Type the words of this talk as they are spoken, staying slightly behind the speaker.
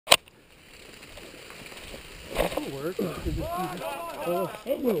work. We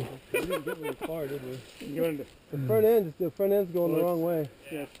didn't get very far, did we? The front end's going the wrong way.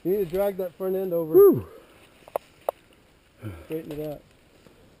 Yeah. You need to drag that front end over. Woo. Straighten it out.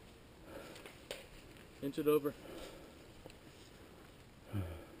 Inch it over.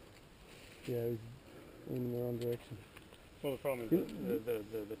 Yeah, he's aiming the wrong direction. Well, the problem is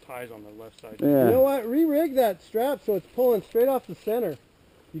the tie's on the left side. Yeah. You know what? Re-rig that strap so it's pulling straight off the center.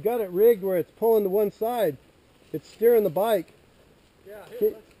 You got it rigged where it's pulling to one side. It's steering the bike. Yeah,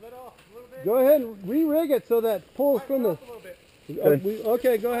 here, let's let off a little bit. Go ahead and re-rig it so that pulls from the... Off a little bit.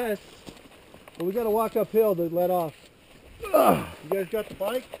 Okay, go ahead. Well, we got to walk uphill to let off. You guys got the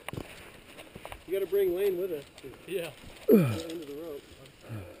bike? You got to bring Lane with us. Yeah. The end of the rope.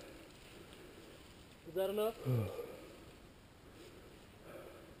 Is that enough?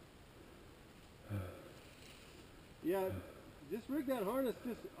 Yeah, just rig that harness,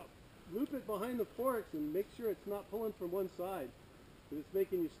 just loop it behind the forks and make sure it's not pulling from one side. Because it's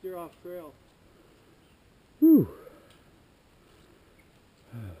making you steer off trail. Whew.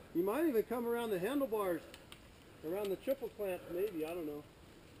 You might even come around the handlebars, around the triple clamps maybe, I don't know.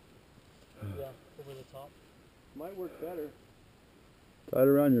 Yeah, over the top. Might work better. Tie it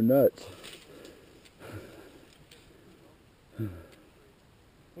around your nuts.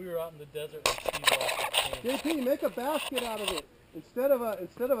 We were out in the desert with Steve off. JP, make a basket out of it. Instead of a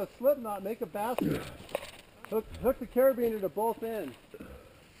slip knot, make a basket. Hook the carabiner to both ends.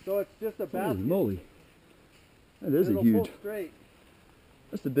 So it's just a basket. Holy moly. That is a It'll huge. pull straight.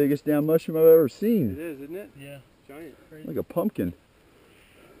 That's the biggest damn mushroom I've ever seen. It is, isn't it? Yeah. Giant. Like a pumpkin.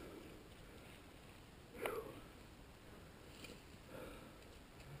 Let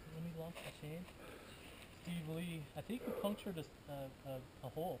me launch the chain. Steve Lee, I think he punctured a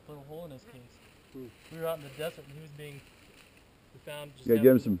hole, put a hole in his case. We were out in the desert and we found just You gotta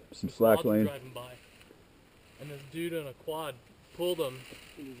give him some slack lane. Driving by. And this dude on a quad pulled him.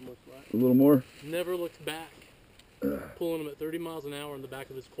 A little more. Never looked back. Pulling him at 30 miles an hour in the back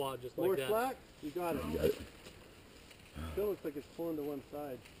of his quad just like that. More slack? You got it. You got it. Still looks like it's pulling to one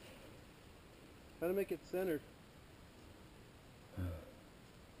side. Try to make it centered. You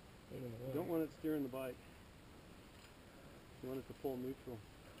don't want it steering the bike. You want it to pull neutral.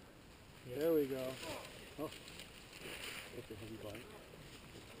 Yep. There we go. Oh, that's a heavy bike.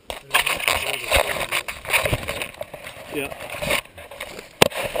 Yeah.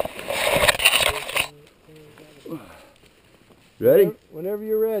 Ready? Whenever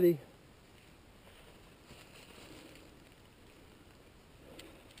you're ready.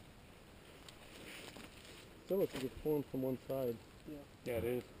 Still looks like it's pulling from one side. Yeah, it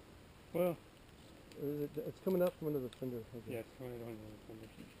is. Well, it's coming up from under the fender. yeah, it's coming under the fender.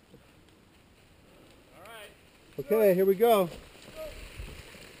 All right. Okay, here we go.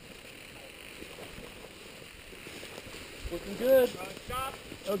 Looking good. Stop.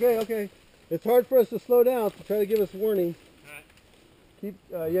 Okay. It's hard for us to slow down, so try to give us warning. All right. Keep,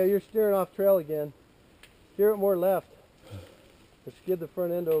 yeah, you're steering off trail again. Steer it more left. Or skid the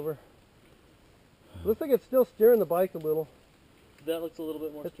front end over. Looks like it's still steering the bike a little. That looks a little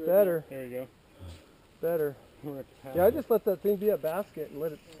bit more It's straight. better. There you go. Better. Yeah, I just let that thing be a basket and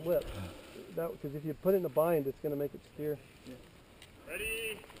let it slip. Because if you put it in a bind, it's going to make it steer. Yeah.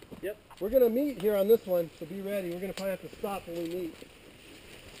 Ready? Yep. We're going to meet here on this one, so be ready. We're going to probably have to stop when we meet.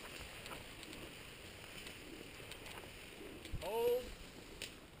 Hold.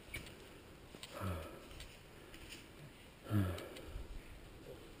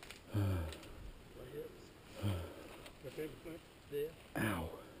 Yeah. Ow.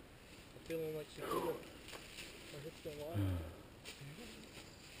 I'm feeling like Shakira. My hips don't lie.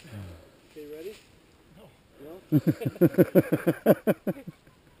 Okay, ready? No.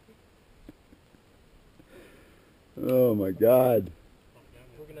 Oh my God.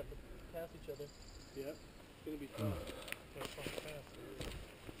 We're going to have to pass each other. Yep. It's going to be tough.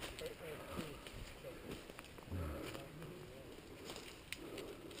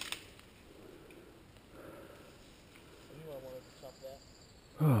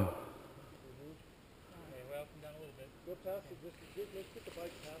 Oh. Okay, well, come down a little bit. Go past it. Let's get the bike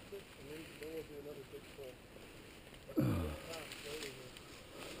past it, and then we'll do another big pull. Oh,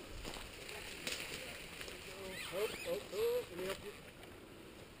 let me help you.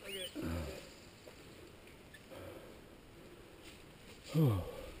 Okay. We're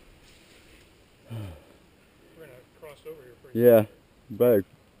going to cross over here pretty Yeah.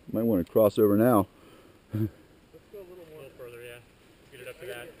 Might want to cross over now. Let's go a little more. further, yeah. Get it up to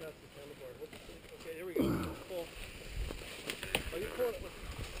that. Okay, here we go. Pull. Oh, you pull it. Okay,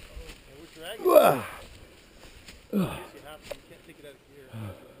 we're dragging. In case you have to. You can't take it out of gear.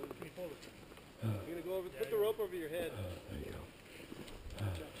 Can you pull it? You're going to go over, put the rope rope over your head. There you go.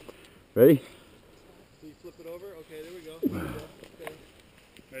 Ready? So you flip it over. Okay, there we go. There we go. Okay.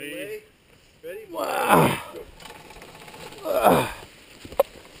 Ready? Belay. Ready? Ah.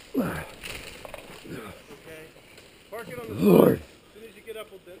 Okay. Park it on the Lord. side. As soon as you get up,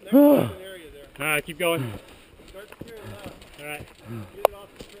 next to an area there. Alright, keep going. Start steering left. Alright. Get it off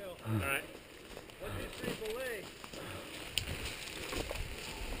the trail. Alright. 1, 2, 3, belay.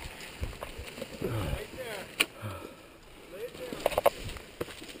 Right there. Lay it down.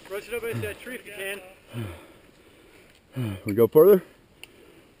 Brush it up against that tree if you can. We go further?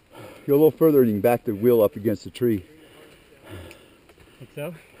 Go a little further and you can back the wheel up against the tree. Think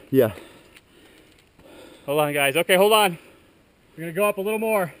so? Yeah. Hold on, guys. Okay, hold on. We're gonna go up a little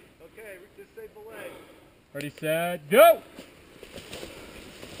more. Okay, just say belay. Ready, set, go!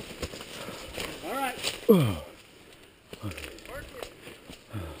 All right. Oh. Park it. Park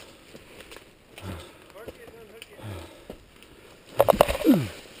it and unhook it.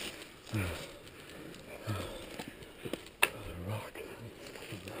 Rock.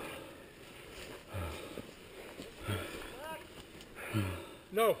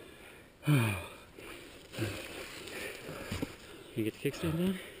 No. Can you get the kickstand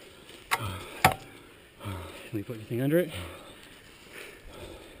down? Can we put anything under it?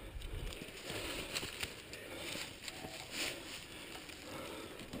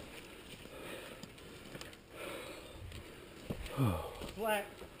 Flat.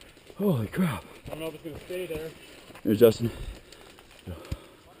 Holy crap. I don't know if it's gonna stay there. Here's Justin.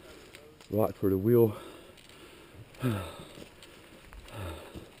 Rock for the wheel. Oh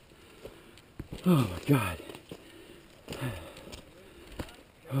my God.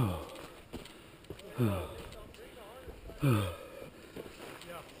 Oh. Oh. Oh.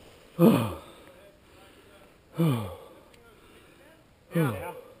 Oh. Oh.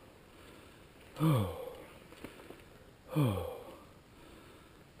 Yeah. Oh. Oh.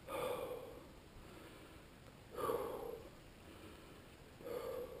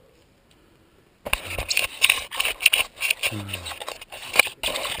 Oh.